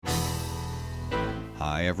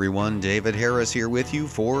Hi everyone, David Harris here with you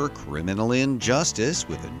for Criminal Injustice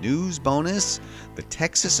with a news bonus, the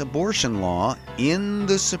Texas abortion law in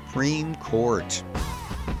the Supreme Court.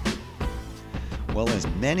 Well, as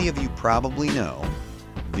many of you probably know,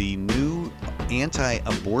 the new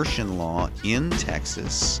anti-abortion law in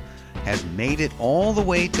Texas has made it all the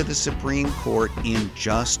way to the Supreme Court in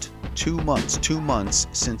just 2 months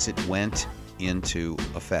since it went into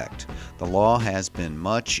effect. The law has been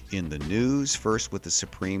much in the news, first with the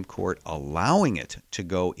Supreme Court allowing it to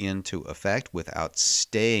go into effect without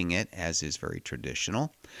staying it, as is very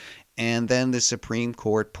traditional, and then the Supreme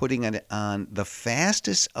Court putting it on the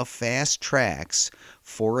fastest of fast tracks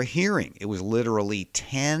for a hearing. It was literally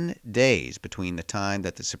 10 days between the time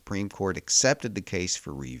that the Supreme Court accepted the case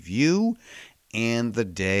for review and the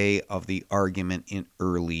day of the argument in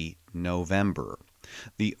early November.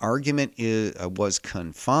 The argument was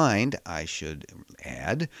confined, I should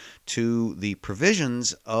add, to the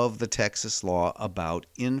provisions of the Texas law about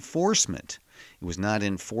enforcement. It was not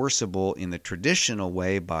enforceable in the traditional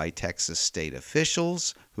way by Texas state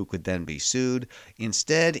officials who could then be sued.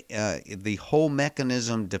 Instead, the whole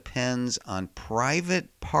mechanism depends on private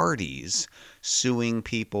parties suing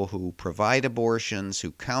people who provide abortions,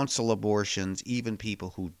 who counsel abortions, even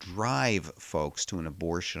people who drive folks to an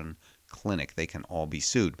abortion clinic. They can all be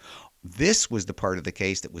sued. This was the part of the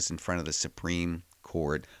case that was in front of the Supreme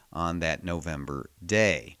Court on that November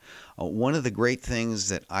day. One of the great things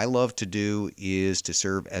that I love to do is to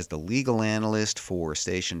serve as the legal analyst for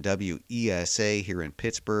station WESA here in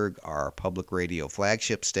Pittsburgh, our public radio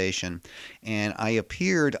flagship station, and I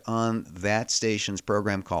appeared on that station's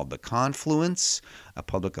program called The Confluence, a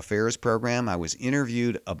public affairs program. I was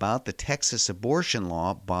interviewed about the Texas abortion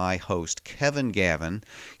law by host Kevin Gavin.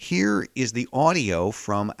 Here is the audio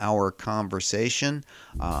from our conversation.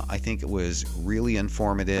 I think it was really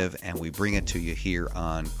informative, and we bring it to you here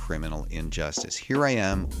on Criminal Injustice. Here I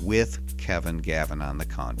am with Kevin Gavin on The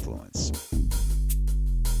Confluence.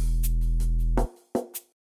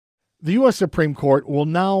 The U.S. Supreme Court will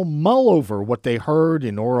now mull over what they heard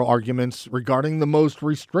in oral arguments regarding the most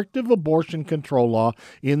restrictive abortion control law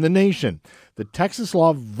in the nation. The Texas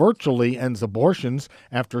law virtually ends abortions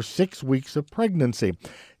after 6 weeks of pregnancy.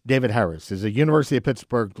 David Harris is a University of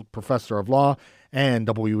Pittsburgh professor of law and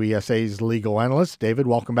WESA's legal analyst. David,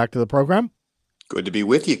 welcome back to the program. Good to be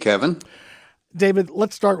with you, Kevin. David,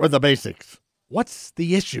 let's start with the basics. What's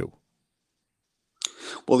the issue?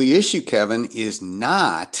 Well, the issue, Kevin, is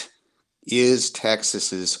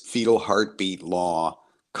Texas's fetal heartbeat law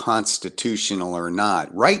constitutional or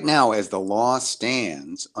not? Right now, as the law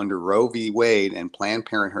stands under Roe v. Wade and Planned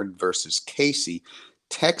Parenthood versus Casey,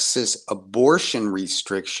 Texas abortion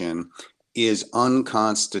restriction is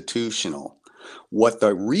unconstitutional. What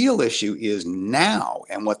the real issue is now,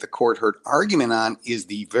 and what the court heard argument on, is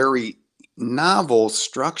the very novel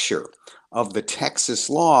structure of the Texas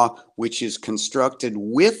law, which is constructed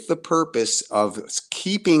with the purpose of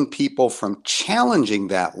keeping people from challenging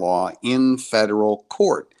that law in federal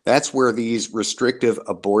court. That's where these restrictive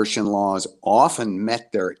abortion laws often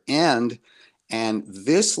met their end. And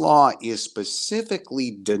this law is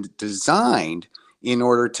specifically designed in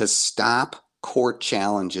order to stop court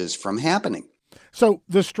challenges from happening. So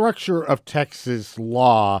the structure of Texas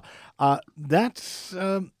law, that's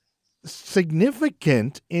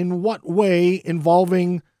significant in what way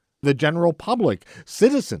involving the general public,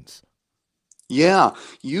 citizens? Yeah,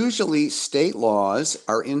 usually state laws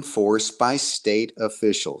are enforced by state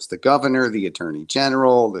officials, the governor, the attorney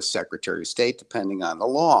general, the secretary of state, depending on the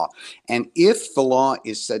law. And if the law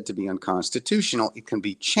is said to be unconstitutional, it can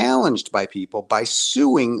be challenged by people by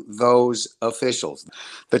suing those officials.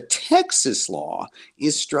 The Texas law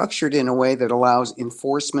is structured in a way that allows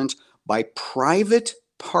enforcement by private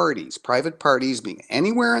parties being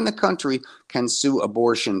anywhere in the country can sue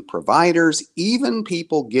abortion providers, even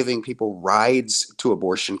people giving people rides to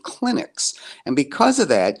abortion clinics. And because of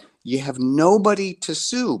that, you have nobody to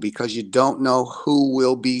sue because you don't know who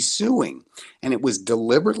will be suing. And it was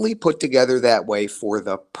deliberately put together that way for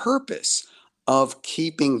the purpose of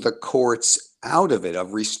keeping the courts out of it,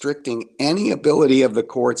 of restricting any ability of the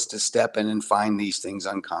courts to step in and find these things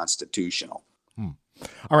unconstitutional.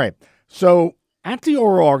 All right. So at the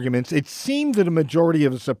oral arguments, it seemed that a majority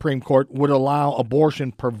of the Supreme Court would allow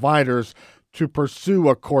abortion providers to pursue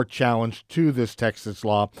a court challenge to this Texas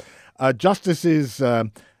law. Justices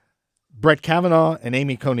Brett Kavanaugh and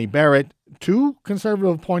Amy Coney Barrett, two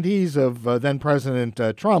conservative appointees of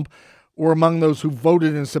then-President Trump, were among those who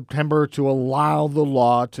voted in September to allow the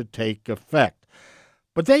law to take effect.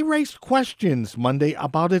 But they raised questions Monday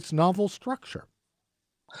about its novel structure.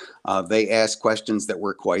 They asked questions that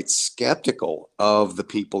were quite skeptical of the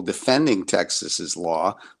people defending Texas's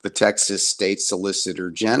law, the Texas State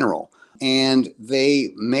Solicitor General. And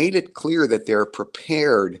they made it clear that they're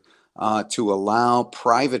prepared to allow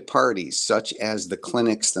private parties, such as the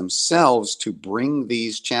clinics themselves, to bring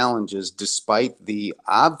these challenges despite the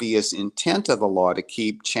obvious intent of the law to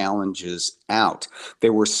keep challenges out. They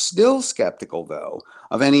were still skeptical, though,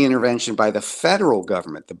 of any intervention by the federal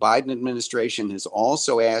government. The Biden administration has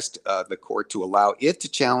also asked the court to allow it to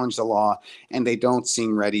challenge the law, and they don't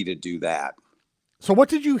seem ready to do that. So what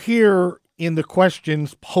did you hear in the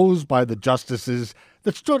questions posed by the justices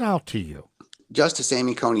that stood out to you? Justice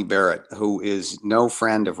Amy Coney Barrett, who is no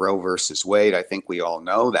friend of Roe versus Wade, I think we all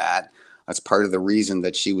know that. That's part of the reason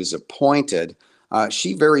that she was appointed.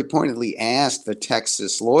 She very pointedly asked the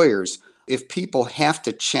Texas lawyers, if people have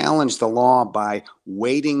to challenge the law by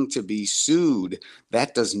waiting to be sued,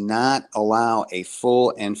 that does not allow a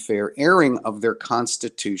full and fair airing of their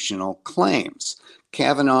constitutional claims.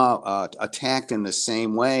 Kavanaugh attacked in the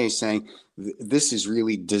same way, saying this is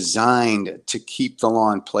really designed to keep the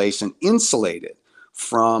law in place and insulate it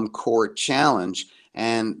from court challenge,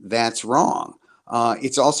 and that's wrong.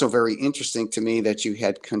 It's also very interesting to me that you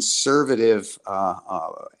had conservative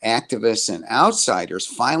activists and outsiders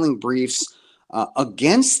filing briefs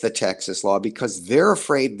against the Texas law because they're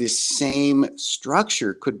afraid this same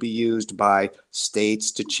structure could be used by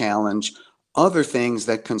states to challenge other things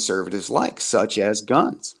that conservatives like, such as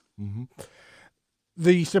guns. Mm-hmm.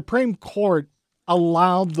 The Supreme Court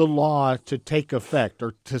allowed the law to take effect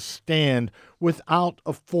or to stand without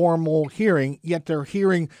a formal hearing, yet they're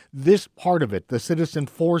hearing this part of it, the citizen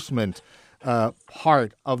enforcement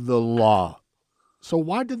part of the law. So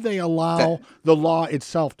why did they allow the law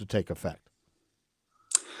itself to take effect?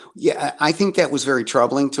 Yeah, I think that was very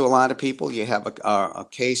troubling to a lot of people. You have a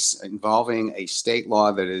case involving a state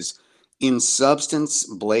law that is in substance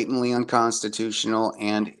blatantly unconstitutional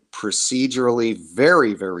and procedurally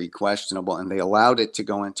very, very questionable, and they allowed it to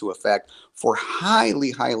go into effect for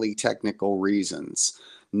highly, highly technical reasons.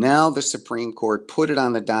 Now the Supreme Court put it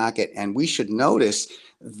on the docket, and we should notice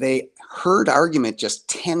they heard argument just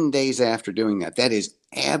 10 days after doing that. That is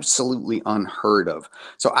absolutely unheard of.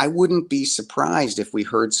 So I wouldn't be surprised if we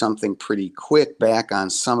heard something pretty quick back on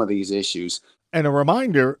some of these issues. And a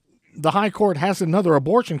reminder, the High Court has another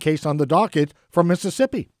abortion case on the docket from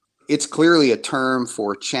Mississippi. It's clearly a term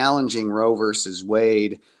for challenging Roe versus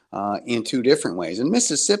Wade in two different ways. And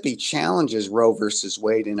Mississippi challenges Roe versus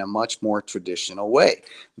Wade in a much more traditional way.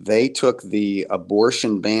 They took the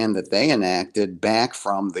abortion ban that they enacted back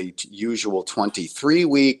from the usual 23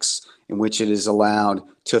 weeks in which it is allowed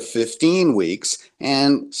to 15 weeks,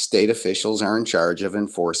 and state officials are in charge of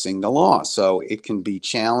enforcing the law. So it can be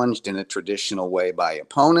challenged in a traditional way by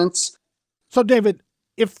opponents. So, David,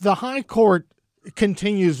 if the High Court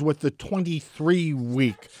continues with the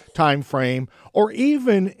 23-week time frame, or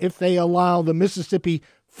even if they allow the Mississippi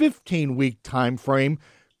 15-week time frame,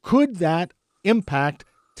 could that impact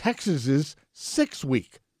Texas's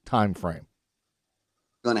 6-week time frame?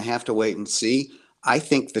 Going to have to wait and see. I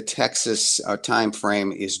think the Texas time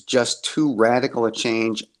frame is just too radical a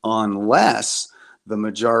change unless the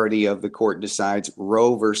majority of the court decides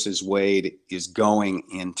Roe versus Wade is going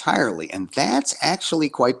entirely. And that's actually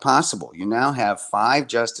quite possible. You now have 5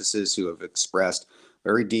 justices who have expressed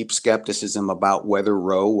very deep skepticism about whether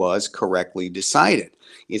Roe was correctly decided.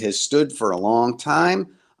 It has stood for a long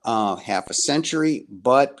time, half a century,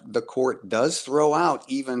 but the court does throw out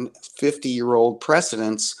even 50-year-old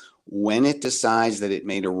precedents when it decides that it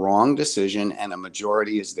made a wrong decision, and a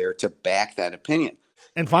majority is there to back that opinion.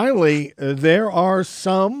 And finally, there are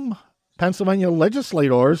some Pennsylvania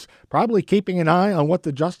legislators probably keeping an eye on what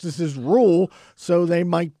the justices rule so they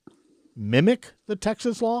might mimic the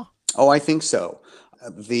Texas law? Oh, I think so.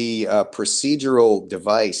 The procedural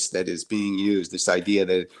device that is being used, this idea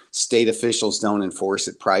that state officials don't enforce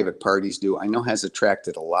it, private parties do, I know has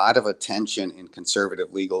attracted a lot of attention in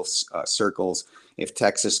conservative legal circles. If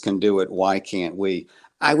Texas can do it, why can't we?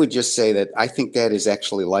 I would just say that I think that is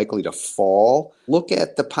actually likely to fall. Look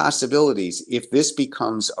at the possibilities. If this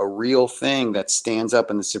becomes a real thing that stands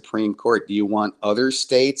up in the Supreme Court, do you want other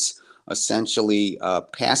states essentially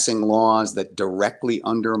passing laws that directly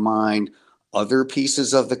undermine other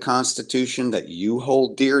pieces of the Constitution that you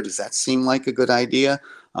hold dear? Does that seem like a good idea?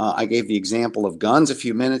 I gave the example of guns a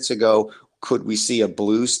few minutes ago. Could we see a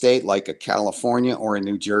blue state like a California or a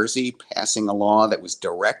New Jersey passing a law that was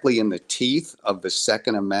directly in the teeth of the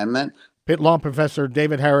Second Amendment? Pitt Law Professor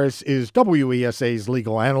David Harris is WESA's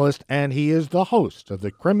legal analyst, and he is the host of the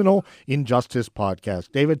Criminal Injustice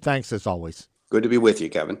Podcast. David, thanks as always. Good to be with you,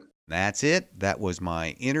 Kevin. That's it. That was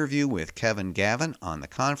my interview with Kevin Gavin on the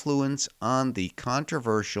confluence on the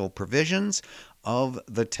controversial provisions of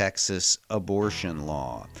the Texas abortion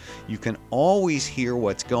law. You can always hear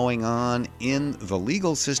what's going on in the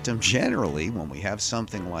legal system generally when we have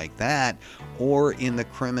something like that, or in the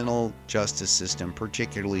criminal justice system,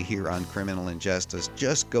 particularly here on Criminal Injustice.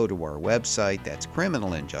 Just go to our website. That's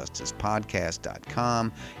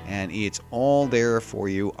criminalinjusticepodcast.com, and it's all there for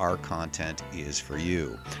you. Our content is for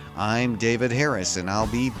you. I'm David Harris, and I'll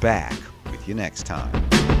be back with you next time.